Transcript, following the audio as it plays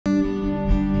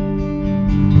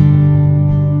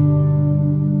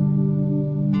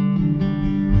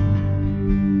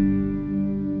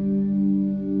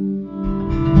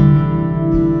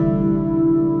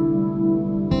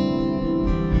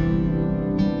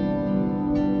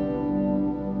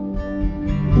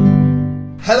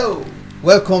Hello,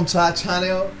 welcome to our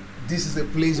channel. This is a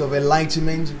place of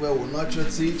enlightenment where we'll nurture,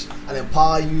 teach, and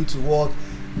empower you to walk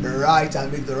right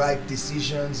and make the right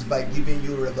decisions by giving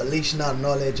you revelational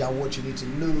knowledge and what you need to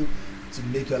know to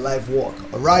make your life work.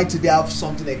 Alright, today I have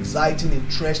something exciting,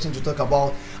 interesting to talk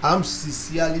about. I'm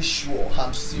seriously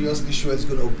sure it's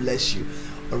going to bless you.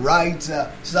 Alright,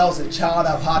 since I was a child,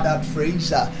 I've heard that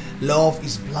phrase, love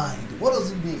is blind. What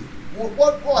does it mean?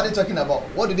 What are they talking about?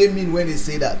 What do they mean when they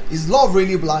say that? Is love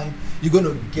really blind? You're going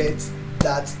to get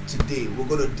that today. We're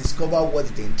going to discover what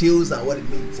it entails and what it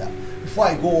means. Before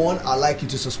I go on, I'd like you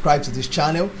to subscribe to this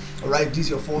channel. Alright, this is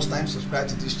your first time, subscribe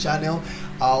to this channel.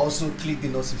 Also click the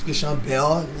notification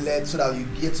bell so that you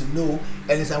get to know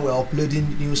anytime we're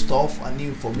uploading new stuff and new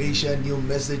information, new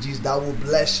messages that will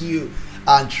bless you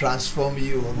and transform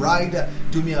you. Alright,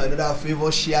 do me another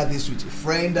favor, share this with your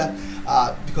friend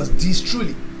because this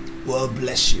truly will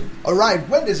bless you. Alright,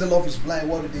 when they say love is blind,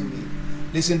 what do they mean?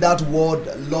 Listen, that word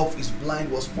love is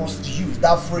blind was first used,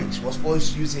 that phrase was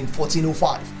first used in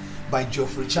 1405 by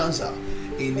Geoffrey Chaucer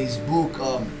in his book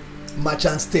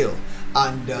Merchant's Tale,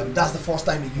 and that's the first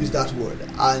time he used that word.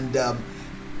 And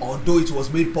although it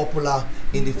was made popular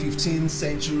in the 15th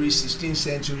century, 16th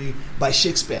century by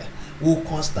Shakespeare, who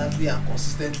constantly and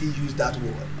consistently use that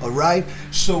word. Alright,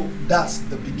 so that's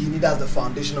the beginning, that's the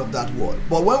foundation of that word.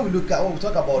 But when we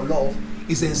talk about love,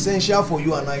 it's essential for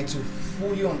you and I to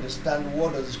fully understand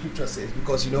what the scripture says,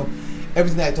 because you know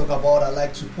everything I talk about, I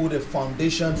like to put a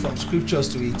foundation from scriptures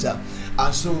to it.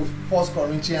 And so 1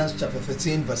 Corinthians chapter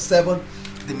 13 verse 7,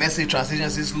 the Message translation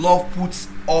says, love puts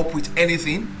up with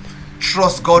anything,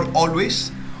 trust God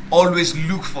always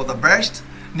look for the best,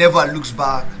 never looks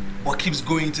back, but keeps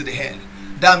going to the end.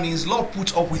 That means love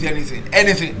puts up with anything,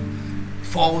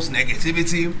 false,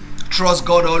 negativity, trust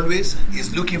God always,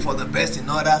 is looking for the best in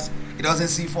others, it doesn't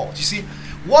see fault. You see,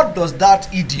 what does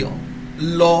that idiom,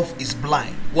 love is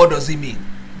blind, what does it mean?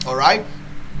 Alright,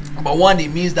 number one,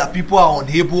 it means that people are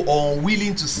unable or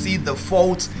unwilling to see the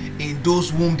fault in those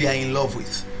whom they are in love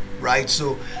with. Right,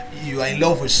 so you are in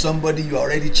love with somebody, you are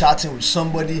already chatting with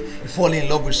somebody, you fall in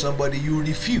love with somebody, you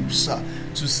refuse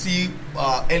to see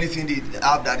anything they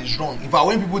have that is wrong. In fact,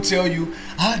 when people tell you,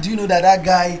 do you know that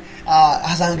guy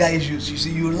has anger issues, you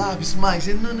see, you laugh, you smile, you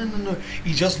say, no,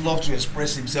 he just loves to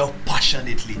express himself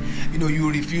passionately. You know, you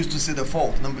refuse to see the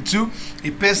fault. Number two, a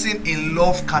person in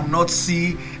love cannot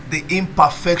see the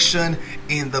imperfection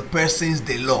in the persons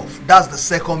they love. That's the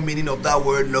second meaning of that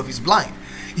word, love is blind.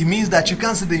 It means that you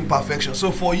can't see the imperfection. So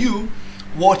for you,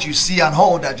 what you see and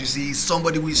all that you see is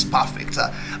somebody who is perfect.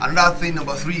 Another thing,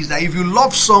 number three, is that if you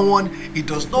love someone, it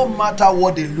does not matter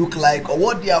what they look like or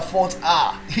what their faults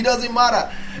are. It doesn't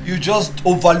matter. You just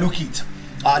overlook it.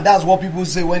 And that's what people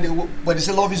say when they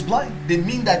say love is blind. They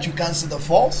mean that you can't see the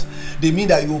faults. They mean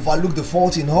that you overlook the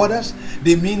fault in others.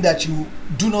 They mean that you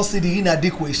do not see the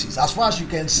inadequacies. As far as you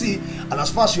can see and as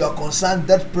far as you are concerned,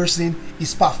 that person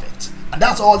is perfect. And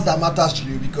that's all that matters to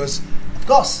you because, of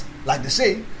course, like they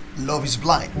say, love is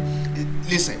blind.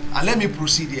 Listen, and let me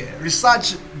proceed here.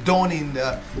 Research done in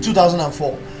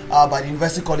 2004 by the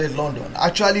University College London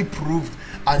actually proved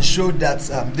and showed that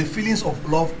the feelings of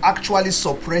love actually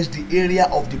suppress the area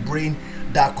of the brain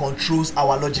that controls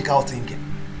our logical thinking.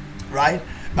 Right?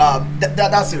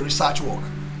 That's a research work.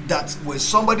 That when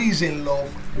somebody is in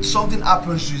love, something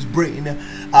happens to his brain,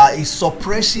 it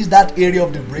suppresses that area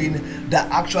of the brain that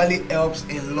actually helps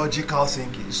in logical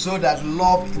thinking. So that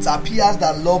it appears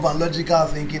that love and logical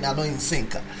thinking are not in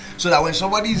sync. So that when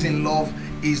somebody is in love,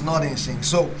 is not in sync.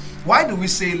 So why do we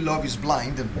say love is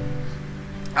blind and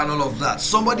all of that?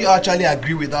 Somebody actually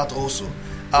agree with that also.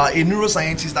 A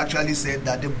neuroscientist actually said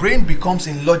that the brain becomes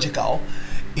illogical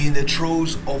in the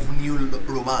throes of new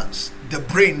romance. The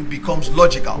brain becomes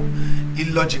illogical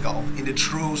in the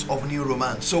throes of new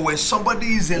romance. So when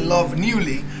somebody is in love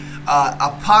newly,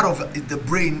 a part of the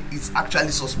brain is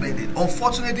actually suspended.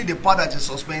 Unfortunately, the part that is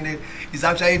suspended is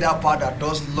actually that part that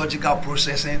does logical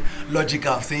processing,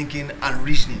 logical thinking, and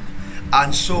reasoning.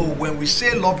 And so when we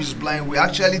say love is blind, we're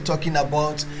actually talking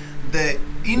about the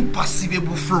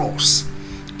imperceivable flaws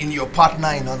in your partner,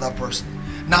 in another person.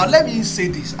 Now let me say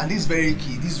this, and this is very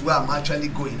key. This is where I'm actually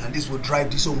going, and this will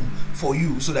drive this home for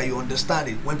you so that you understand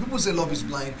it. When people say love is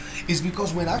blind, it's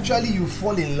because when actually you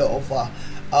fall in love,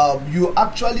 you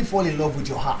actually fall in love with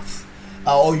your heart.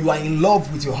 Or you are in love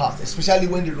with your heart, especially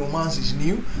when the romance is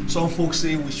new. Some folks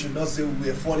say we should not say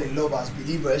we fall in love as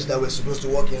believers, that we're supposed to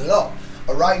walk in love.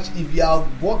 Alright, if you are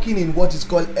walking in what is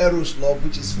called eros love,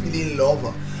 which is feeling love,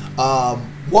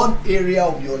 one area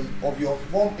of your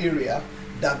one area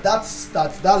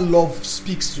that love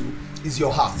speaks to is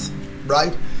your heart,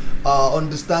 right?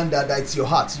 Understand that it's your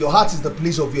heart. Your heart is the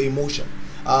place of your emotion.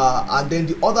 And then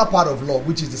the other part of love,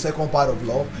 which is the second part of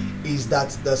love, is that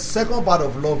the second part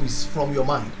of love is from your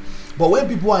mind. But when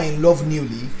people are in love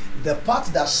newly, the part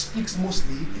that speaks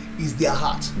mostly is their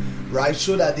heart, right?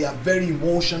 So that they are very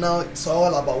emotional. It's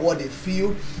all about what they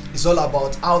feel. It's all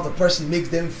about how the person makes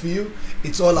them feel.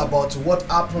 It's all about what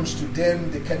happens to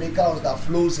them, the chemicals that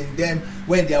flows in them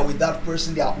when they are with that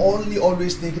person. They are only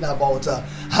always thinking about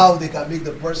how they can make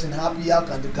the person happy, how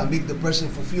they can make the person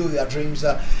fulfill their dreams,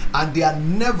 and they are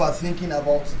never thinking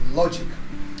about logic.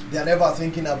 They are never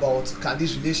thinking about, can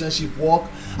this relationship work?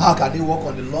 How can it work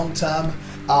on the long term?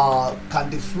 Can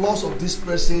the flaws of this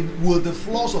person, will the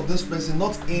flaws of this person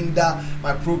not hinder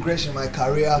my progression, my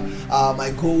career,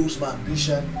 my goals, my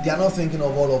ambition? They are not thinking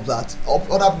of all of that.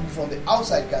 Other people from the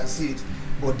outside can see it,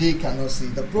 but they cannot see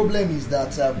it. The problem is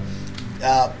that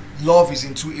love is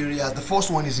in two areas. The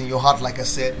first one is in your heart, like I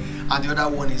said, and the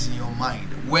other one is in your mind.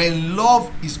 When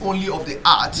love is only of the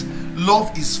heart,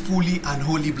 love is fully and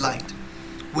wholly blind.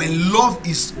 When love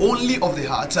is only of the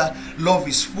heart, love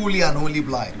is fully and wholly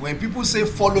blind. When people say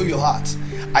follow your heart,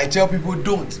 I tell people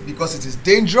don't, because it is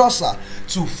dangerous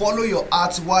to follow your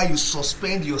heart while you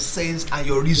suspend your sense and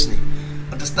your reasoning.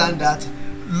 Understand that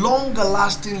longer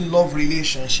lasting love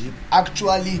relationship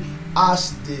actually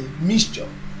has the mixture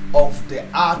of the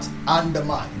heart and the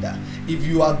mind. If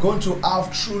you are going to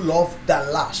have true love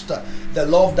that lasts, the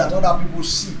love that other people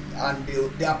see and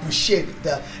they appreciate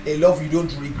it, a love you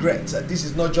don't regret, this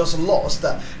is not just lost,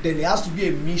 then there has to be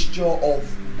a mixture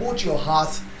of both your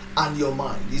heart and your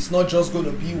mind. It's not just going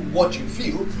to be what you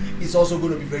feel, it's also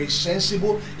going to be very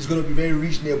sensible, it's going to be very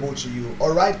reasonable to you.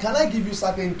 Alright, can I give you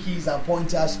certain keys and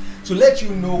pointers to let you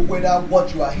know whether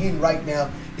what you are in right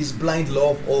now is blind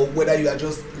love or whether you are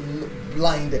just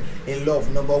blind in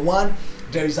love? Number one,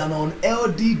 there is an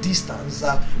unhealthy distance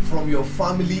from your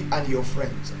family and your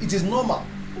friends. It is normal,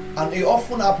 and it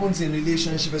often happens in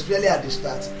relationships, especially at the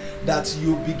start, that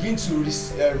you begin to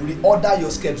reorder your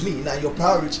scheduling and your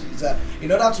priorities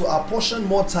in order to apportion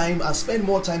more time and spend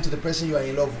more time to the person you are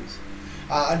in love with.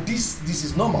 And this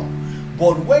is normal.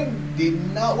 But when it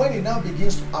now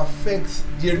begins to affect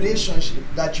the relationship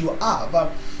that you have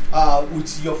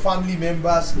with your family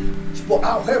members, but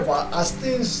however, as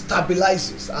things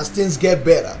stabilizes, as things get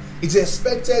better, it's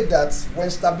expected that when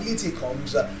stability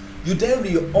comes, you then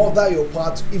reorder your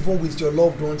path even with your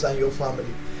loved ones and your family.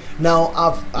 Now,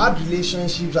 I've had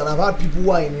relationships and I've had people who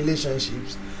are in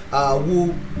relationships who,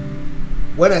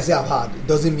 when I say I've had, it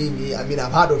doesn't mean me. I mean,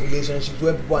 I've had of relationships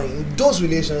where people are in those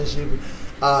relationships,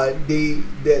 the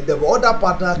other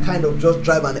partner kind of just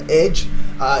drive an edge,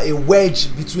 a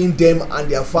wedge between them and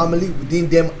their family, within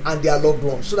them and their loved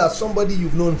ones, so that somebody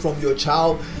you've known from your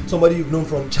child, somebody you've known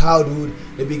from childhood,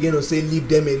 they begin to say, leave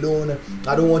them alone,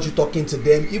 I don't want you talking to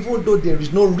them, even though there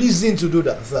is no reason to do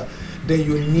that. Then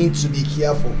you need to be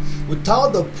careful.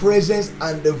 Without the presence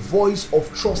and the voice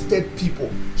of trusted people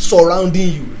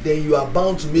surrounding you, then you are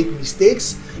bound to make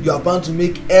mistakes, you are bound to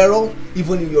make error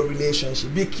even in your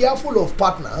relationship. Be careful of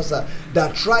partners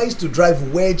that tries to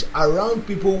drive wedge around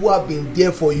people who have been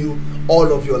there for you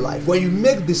all of your life. When you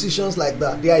make decisions like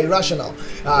that, they are irrational.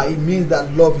 It means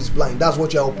that love is blind. That's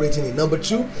what you are operating in. Number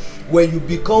two, when you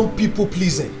become people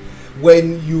pleasing,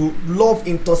 when you love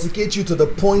intoxicates you to the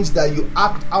point that you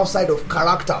act outside of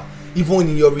character even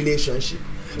in your relationship,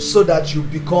 so that you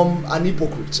become an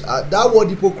hypocrite. That word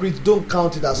hypocrite, don't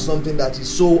count it as something that is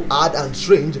so hard and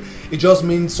strange. It just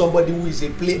means somebody who is a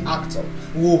play actor,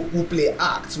 who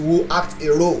act a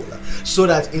role, so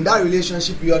that in that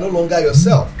relationship you are no longer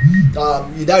yourself.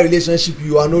 In that relationship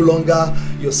you are no longer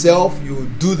yourself. You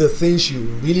do the things you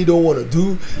really don't want to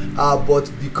do,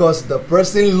 but because the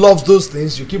person loves those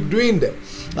things, you keep doing them.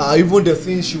 Even the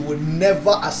things you would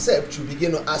never accept, you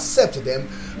begin to accept them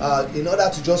in order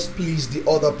to just please the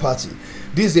other party.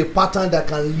 This is a pattern that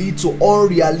can lead to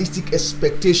unrealistic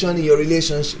expectation in your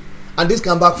relationship, and this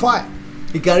can backfire.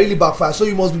 It can really backfire. So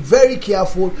you must be very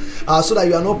careful so that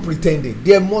you are not pretending.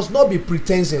 There must not be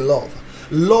pretense in love.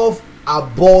 Love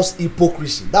abhors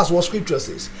hypocrisy. That's what scripture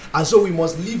says, and so we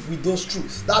must live with those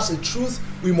truths. That's a truth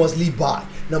we must live by.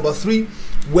 Number three,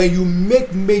 when you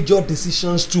make major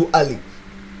decisions too early.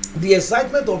 The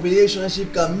excitement of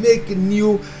relationship can make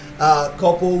new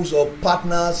couples or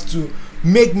partners to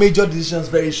make major decisions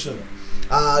very soon.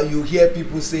 You hear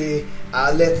people say,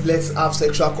 let's have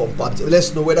sexual compatibility.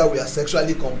 Let's know whether we are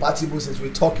sexually compatible, since we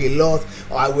talk a lot.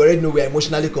 Or we already know we are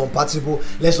emotionally compatible.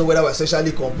 Let's know whether we are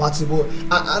sexually compatible.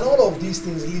 And all of these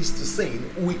things leads to saying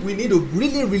we need to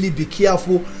really, really be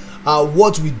careful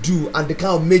what we do and the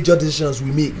kind of major decisions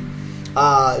we make.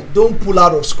 Don't pull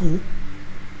out of school.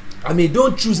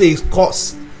 Don't choose a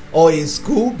course or a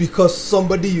school because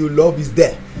somebody you love is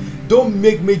there. don't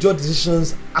make major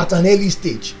decisions at an early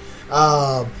stage.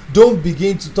 Don't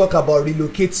begin to talk about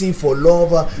relocating for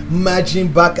love, merging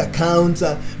bank accounts,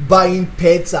 buying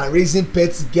pets and raising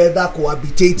pets together,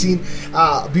 cohabitating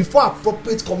before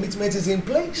appropriate commitment is in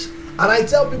place. And I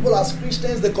tell people, as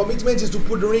Christians, the commitment is to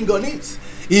put the ring on it.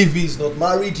 If he's not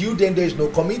married you, then there is no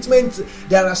commitment.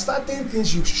 There are certain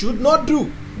things you should not do.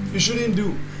 You shouldn't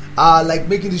do, like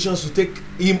making decisions to take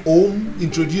him home,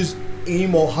 introduce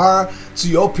him or her to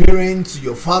your parents, to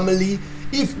your family.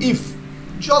 If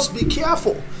just be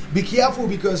careful. Be careful,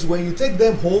 because when you take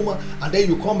them home and then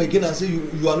you come again and say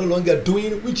you are no longer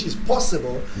doing, which is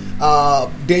possible,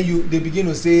 then they begin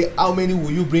to say, how many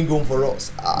will you bring home for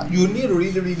us? You need to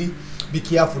really be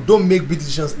careful. Don't make big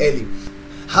decisions early.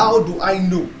 How do I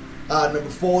know? Number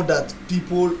 4, that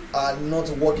people are not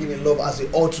walking in love as they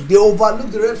ought to. They overlook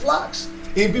the red flags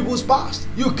in people's past.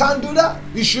 You can't do that.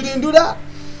 You shouldn't do that.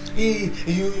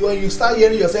 When you start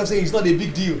hearing yourself saying it's not a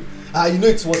big deal,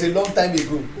 it was a long time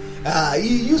ago.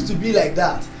 He used to be like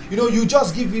that. You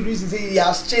just give me reasons, say he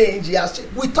has changed,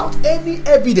 without any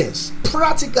evidence,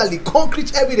 practically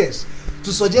concrete evidence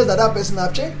to suggest that person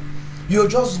has changed. You're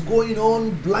just going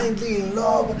on blindly in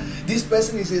love. This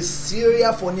person is a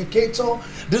serial fornicator.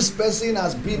 This person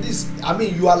has been this.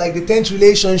 You are like the 10th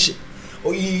relationship.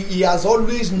 He has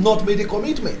always not made a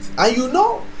commitment. And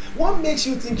what makes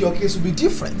you think your case will be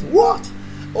different? What?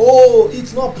 Oh,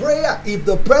 it's not prayer. If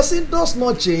the person does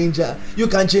not change, you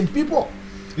can change people.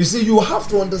 You see, you have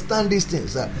to understand these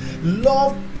things.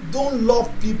 Don't love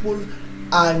people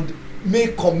and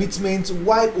make commitments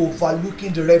while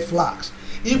overlooking the red flags.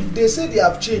 If they say they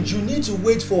have changed, you need to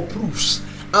wait for proofs.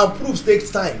 And proofs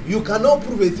takes time. You cannot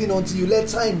prove a thing until you let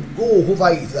time go over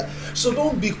it. So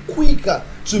don't be quicker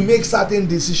to make certain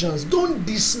decisions. Don't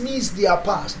dismiss their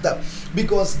past,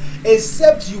 because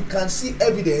except you can see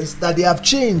evidence that they have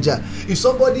changed. If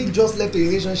somebody just left a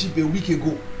relationship a week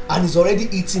ago and is already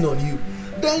eating on you,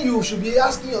 then you should be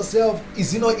asking yourself,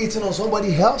 is he not eating on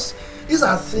somebody else? These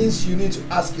are things you need to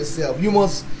ask yourself. You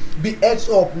must be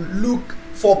edged up. Look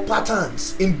for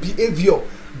patterns in behavior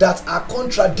that are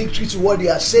contradictory to what they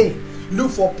are saying.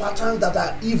 Look for patterns that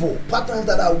are evil, patterns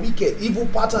that are wicked, evil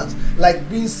patterns, like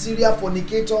being serial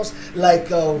fornicators, like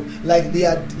they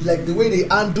are, like the way they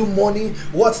handle money,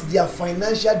 what's their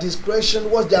financial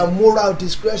discretion, what's their moral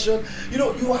discretion.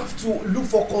 You have to look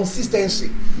for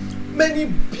consistency. Many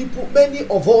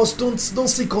of us don't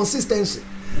see consistency.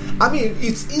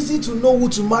 It's easy to know who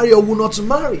to marry or who not to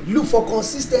marry. Look for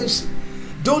consistency.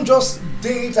 Don't just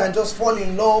date and just fall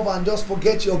in love and just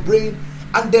forget your brain.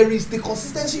 And there is the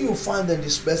consistency you find in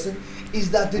this person is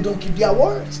that they don't keep their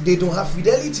words. They don't have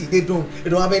fidelity. They don't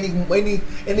have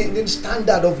any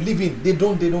standard of living. They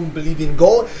don't believe in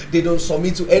God. They don't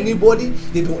submit to anybody.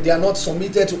 They are not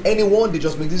submitted to anyone. They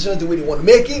just make decisions the way they want to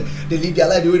make it. They live their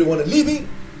life the way they want to live it.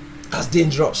 That's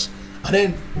dangerous. And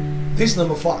then this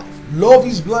number 5, love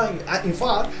is blind. And in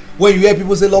fact, when you hear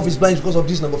people say love is blind, because of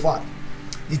this number 5,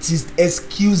 it is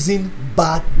excusing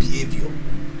bad behavior.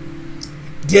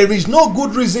 There is no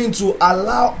good reason to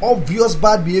allow obvious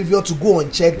bad behavior to go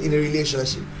unchecked in a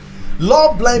relationship.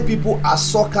 Love blind people are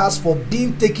suckers for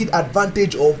being taken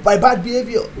advantage of by bad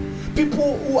behavior.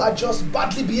 People who are just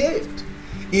badly behaved.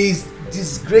 Is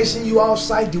disgracing you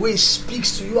outside, the way he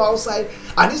speaks to you outside,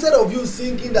 and instead of you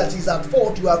thinking that he's at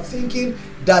fault, you are thinking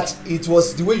that it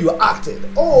was the way you acted.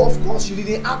 Oh, of course you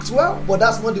didn't act well, but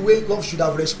that's not the way love should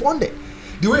have responded.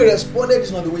 The way he responded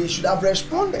is not the way he should have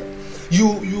responded.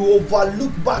 You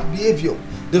overlook bad behavior.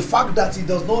 The fact that he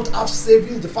does not have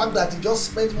savings, the fact that he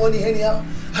just spent money anyhow.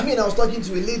 I was talking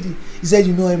to a lady. He said,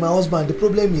 my husband, the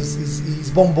problem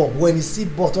is bum. When he see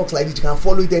talks like this, you can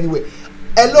follow it anyway.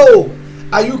 Hello,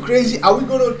 are you crazy? Are we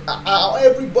going to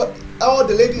everybody, all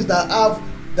the ladies that have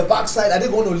the backside, are they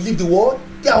going to leave the world?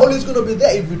 They are always going to be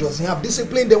there. If he doesn't have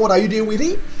discipline, then what are you doing with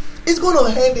him? It's going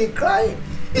to end in crying.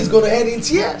 It's going to end in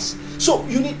tears. So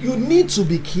you need to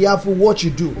be careful what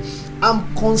you do.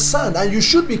 I'm concerned, and you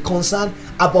should be concerned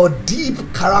about deep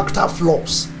character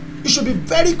flaws. You should be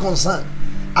very concerned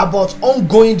about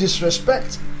ongoing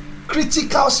disrespect,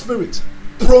 critical spirit,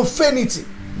 profanity,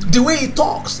 the way he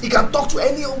talks. He can talk to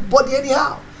anybody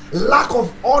anyhow. Lack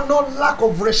of honor, lack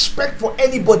of respect for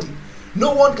anybody.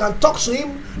 No one can talk to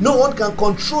him, no one can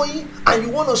control him, and you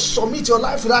want to submit your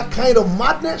life to that kind of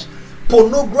madness,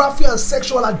 pornography and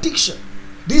sexual addiction.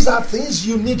 These are things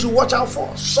you need to watch out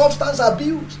for. Substance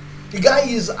abuse. The guy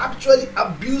is actually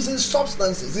abusing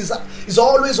substances. He's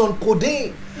always on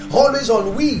codeine, always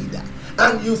on weed.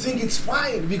 And you think it's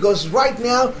fine because right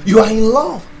now you are in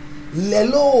love.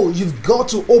 Hello, you've got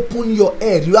to open your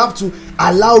head. You have to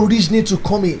allow reasoning to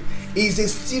come in. He's a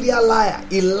serial liar.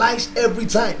 He lies every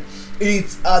time.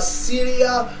 It's a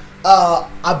serial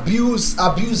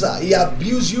abuser. He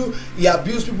abused you. He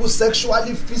abused people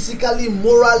sexually, physically,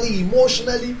 morally,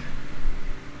 emotionally,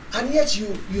 and yet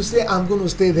you say, I'm going to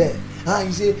stay there.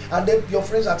 You say, and then your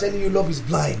friends are telling you love is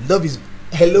blind. Love is,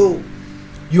 hello.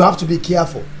 You have to be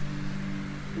careful.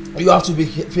 You have to be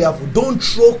careful. Don't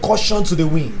throw caution to the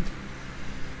wind.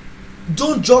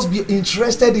 Don't just be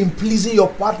interested in pleasing your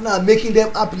partner and making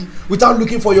them happy without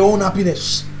looking for your own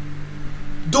happiness.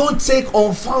 Don't take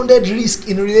unfounded risk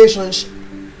in a relationship.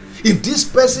 If this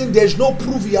person, there's no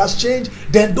proof he has changed,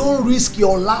 then don't risk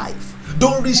your life.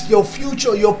 Don't risk your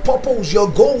future, your purpose, your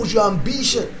goals, your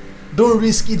ambition. Don't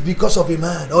risk it because of a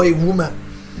man or a woman.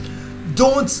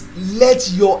 Don't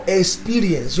let your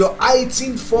experience, your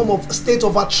heightened form of state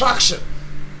of attraction,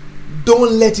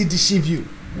 don't let it deceive you.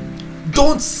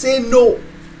 Don't say no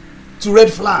to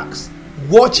red flags.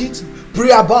 Watch it,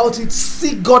 pray about it,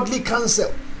 seek godly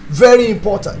counsel. Very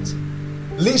important.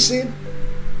 Listen,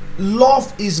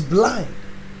 love is blind.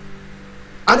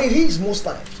 And it is most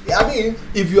times. I mean,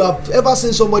 if you have ever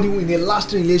seen somebody who in a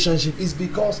lasting relationship, it's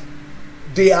because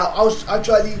they are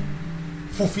actually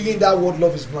fulfilling that word,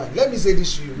 love is blind. Let me say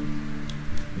this to you.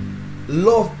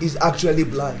 Love is actually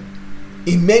blind.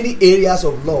 In many areas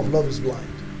of love is blind.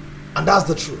 And that's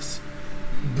the truth.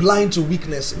 Blind to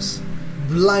weaknesses.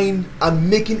 Blind and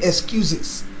making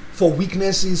excuses for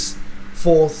weaknesses,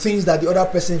 for things that the other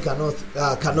person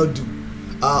cannot do.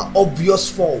 Obvious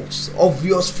faults,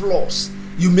 obvious flaws.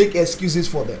 You make excuses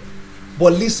for them.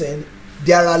 But listen,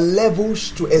 there are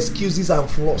levels to excuses and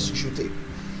flaws you should take.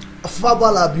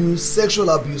 Verbal abuse, sexual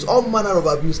abuse, all manner of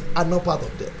abuse are not part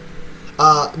of them.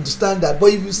 Understand that.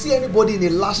 But if you see anybody in a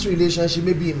last relationship,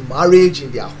 maybe in marriage,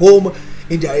 in their home,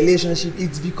 in their relationship,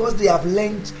 it's because they have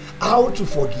learned how to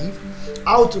forgive,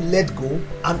 how to let go,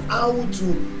 and how to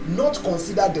not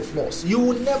consider the flaws. You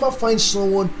will never find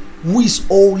someone who is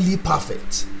wholly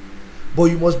perfect. But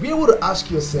you must be able to ask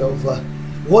yourself,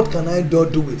 what can I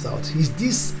do without? Is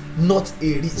this not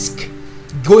a risk?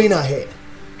 Going ahead.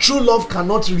 True love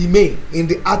cannot remain in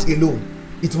the heart alone.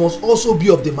 It must also be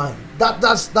of the mind.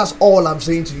 That's all I'm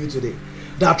saying to you today.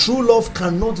 That true love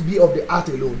cannot be of the heart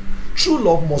alone. True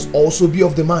love must also be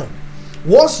of the mind.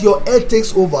 Once your head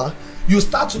takes over, you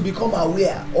start to become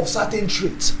aware of certain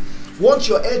traits. Once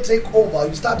your head takes over,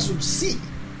 you start to see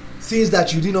things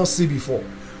that you did not see before.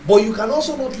 But you can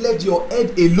also not let your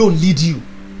head alone lead you.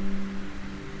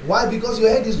 Why? Because your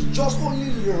head is just only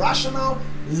rational,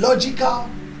 logical,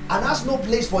 and has no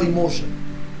place for emotion.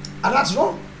 And that's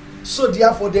wrong. So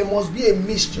therefore, there must be a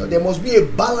mixture. There must be a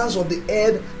balance of the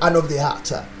head and of the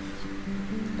heart.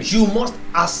 You must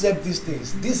accept these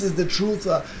things. This is the truth.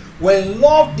 When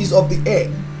love is of the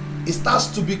head, it starts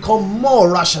to become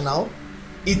more rational.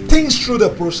 It thinks through the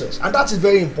process. And that is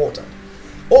very important.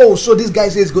 Oh, so this guy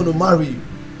says he's going to marry you.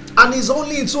 And he's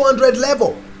only in 200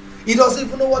 level. He doesn't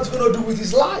even know what he's going to do with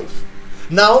his life.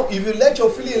 Now, if you let your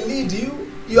feeling lead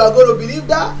you, you are going to believe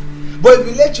that. But if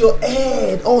you let your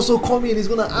head also come in, he's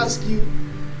going to ask you,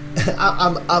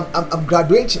 I'm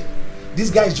graduating. This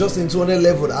guy is just in 200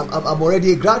 level. I'm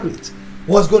already a graduate.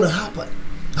 What's going to happen?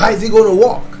 How is it going to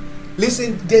work?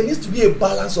 Listen, there needs to be a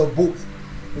balance of both.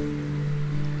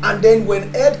 And then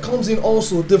when head comes in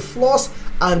also, the flaws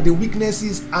and the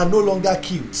weaknesses are no longer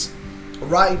cute.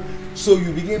 Right? So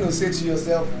you begin to say to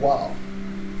yourself, wow,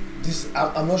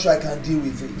 I'm not sure I can deal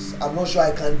with this. I'm not sure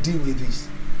I can deal with this.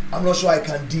 I'm not sure I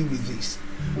can deal with this.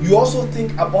 You also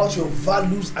think about your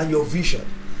values and your vision.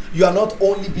 You are not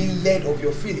only being led of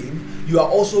your feeling, you are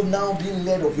also now being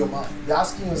led of your mind. You're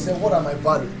asking yourself, what are my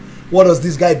values? What does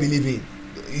this guy believe in?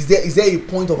 Is there a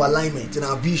point of alignment in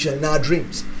our vision, in our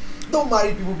dreams? Don't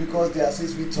marry people because they are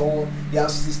 6 feet tall, they have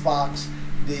 6 packs,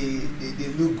 they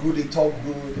look good, they talk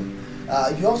good.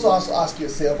 You also have to ask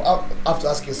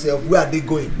yourself, where are they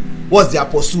going? What's their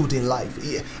pursuit in life?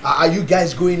 Are you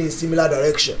guys going in similar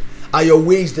direction? Are your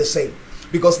ways the same?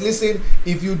 Because listen,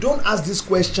 if you don't ask this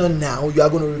question now, you are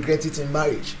going to regret it in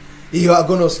marriage. You are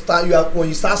going to start. When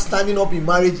you start standing up in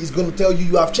marriage, it's going to tell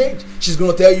you have changed. She's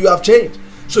going to tell you have changed.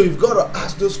 So you've got to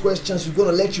ask those questions. You've got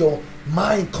to let your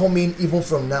mind come in even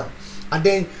from now, and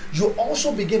then you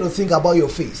also begin to think about your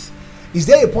faith. Is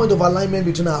there a point of alignment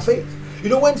between our faith? You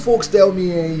know, when folks tell me,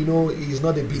 he's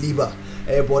not a believer,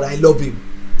 but I love him,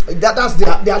 they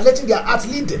are letting their heart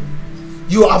lead them.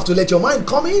 You have to let your mind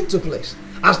come into place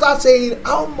and start saying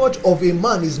how much of a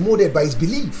man is molded by his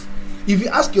belief. If you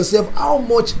ask yourself how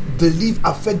much belief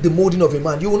affect the molding of a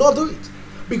man, you will not do it,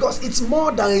 because it's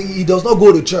more than he does not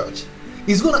go to church.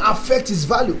 It's going to affect his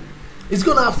value. It's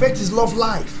going to affect his love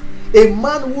life. A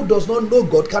man who does not know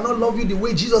God cannot love you the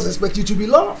way Jesus expects you to be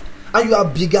loved, and you are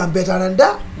bigger and better than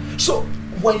that. So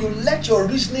when you let your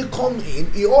reasoning come in,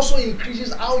 it also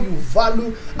increases how you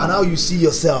value and how you see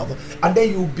yourself, and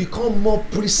then you become more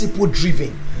principle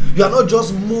driven. You are not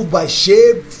just moved by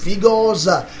shape, figures,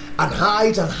 and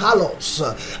height and halos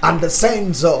and the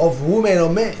sense of women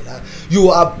or men. You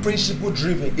are principle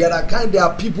driven. There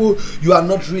are people you are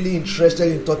not really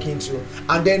interested in talking to,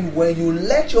 and then when you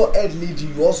let your head lead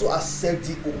you, you also accept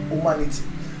the humanity.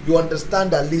 You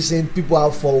understand that, listen, people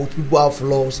have faults, people have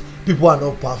flaws, people are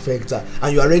not perfect,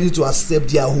 and you are ready to accept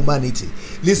their humanity.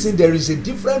 Listen, there is a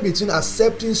difference between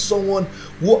accepting someone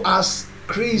who has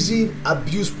crazy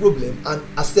abuse problem and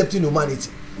accepting humanity.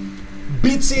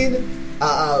 Beating,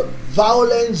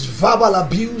 violence, verbal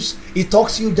abuse, it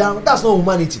talks you down. That's not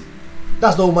humanity.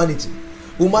 That's not humanity.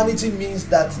 Humanity means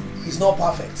that it's not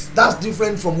perfect. That's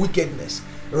different from wickedness,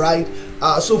 right?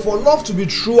 So for love to be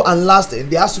true and lasting,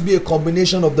 there has to be a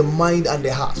combination of the mind and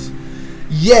the heart.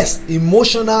 Yes,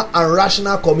 emotional and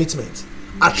rational commitment,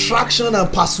 attraction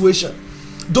and persuasion.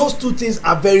 Those two things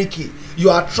are very key. You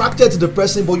are attracted to the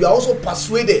person, but you are also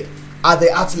persuaded at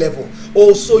the heart level.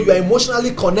 Also, you are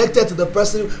emotionally connected to the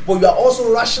person, but you are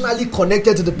also rationally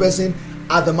connected to the person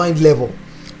at the mind level.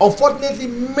 Unfortunately,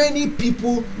 many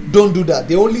people don't do that.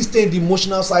 They only stay in the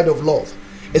emotional side of love,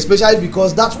 especially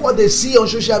because that's what they see on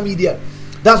social media.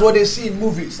 That's what they see in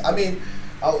movies. I mean,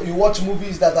 you watch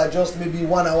movies that are just maybe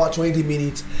 1 hour 20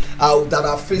 minutes that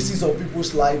are faces of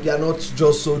people's life. They are not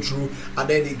just so true. And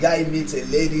then the guy meets a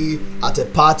lady at a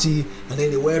party, and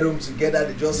then they went home together.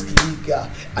 They just click,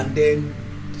 and then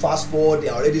fast forward, they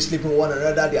are already sleeping with one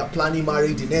another. They are planning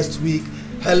marriage the next week.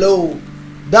 Hello,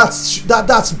 that's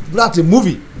a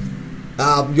movie.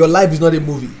 Your life is not a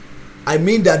movie. I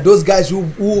mean that those guys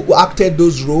who acted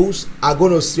those roles are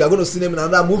going to see them in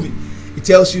another movie. It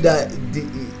tells you that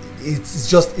it's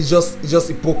just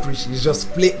hypocrisy. It's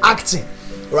just play acting,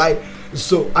 right?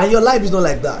 So, and your life is not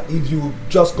like that. If you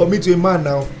just commit to a man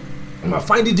now, you might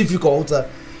find it difficult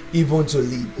even to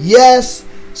live. Yes.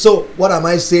 So what am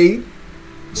I saying?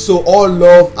 So all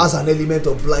love has an element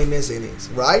of blindness in it,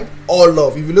 right? All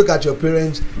love. If you look at your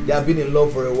parents, they have been in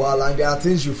love for a while, and there are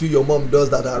things you feel your mom does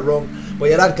that are wrong, but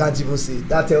your dad can't even see it.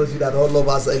 That tells you that all love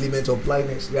has an element of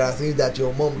blindness. There are things that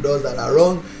your mom does that are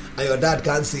wrong, and your dad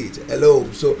can't see it. Hello.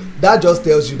 So that just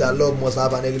tells you that love must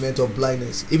have an element of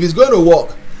blindness. If it's going to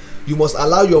work, you must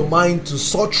allow your mind to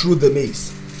sort through the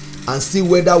maze and see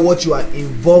whether what you are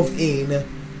involved in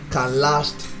can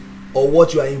last, or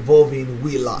what you are involved in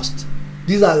will last.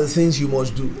 These are the things you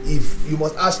must do. If you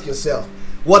must ask yourself,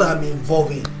 what I'm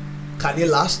involved in, can it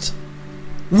last?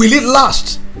 Will it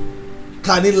last?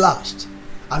 Can it last?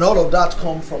 And all of that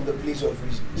comes from the place of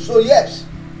reason. So yes,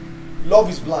 love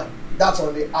is blind. That's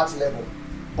on the heart level.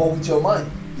 But with your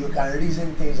mind, you can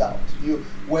reason things out.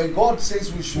 When God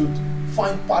says we should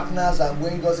find partners, and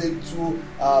when God said two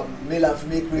male and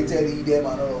female created in them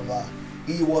and all of that,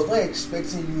 He was not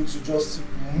expecting you to just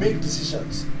make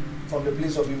decisions from the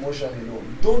place of emotion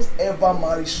alone. Don't ever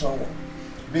marry someone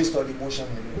based on emotion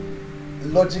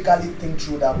alone. Logically think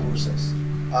through that process.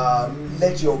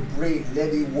 Let your brain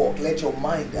let it work. Let your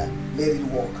mind let it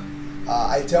work.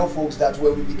 I tell folks that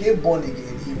when we became born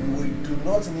again, if we do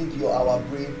not need our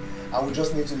brain, and we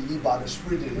just need to live by the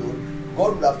Spirit alone,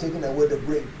 God would have taken away the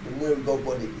brain the moment we got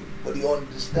born again. But He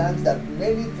understands that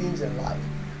many things in life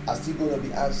are still going to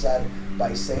be answered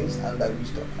by sense and by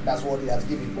wisdom. And that's what He has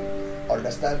given you.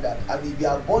 Understand that. And if you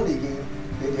are born again,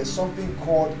 then there's something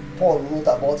called, Paul wrote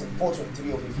about in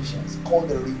 4:23 of Ephesians, called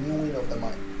the renewing of the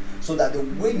mind. So that the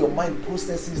way your mind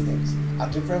processes things are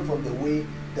different from the way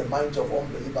the minds of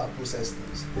unbelievers process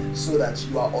things. So that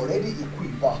you are already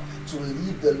equipped to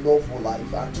live the lawful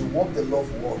life and to walk the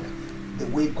lawful walk the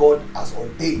way God has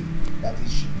ordained that it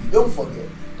should be. Don't forget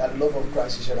that the love of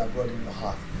Christ is shed abroad in your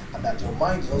heart, and that your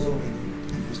mind is also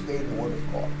renewed if you stay in the Word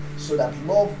of God, so that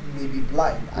love may be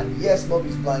blind. And yes, love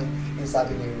is blind in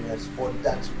certain areas, but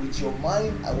that with your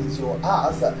mind and with your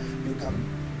heart, you can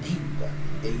build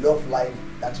a love life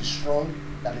that is strong,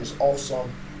 that is awesome,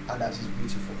 and that is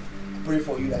beautiful. I pray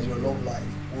for you that your love life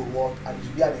will work, and it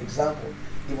will be an example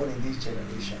even in this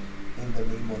generation, in the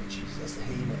name of Jesus.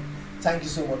 Amen. Thank you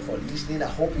so much for listening. I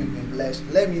hope you've been blessed.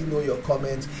 Let me know your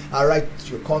comments. Write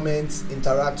your comments,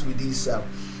 interact with these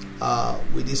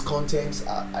contents.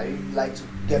 I really like to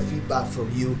get feedback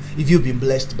from you if you've been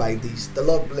blessed by this. The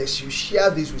Lord bless you. Share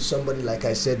this with somebody, like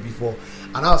I said before,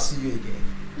 and I'll see you again.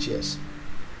 Cheers.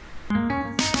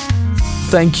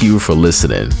 Thank you for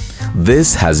listening.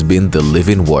 This has been The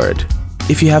Living Word.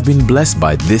 If you have been blessed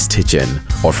by this teaching,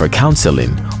 or for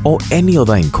counseling or any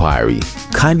other inquiry,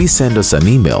 kindly send us an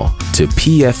email to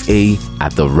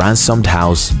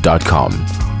pfa@theransomedhouse.com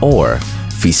or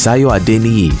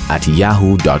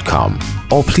fisayoadeniyi@yahoo.com,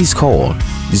 or please call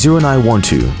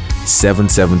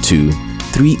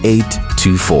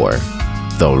 0912-772-3824.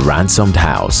 The Ransomed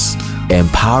House,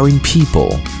 empowering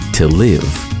people to live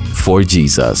for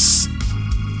Jesus.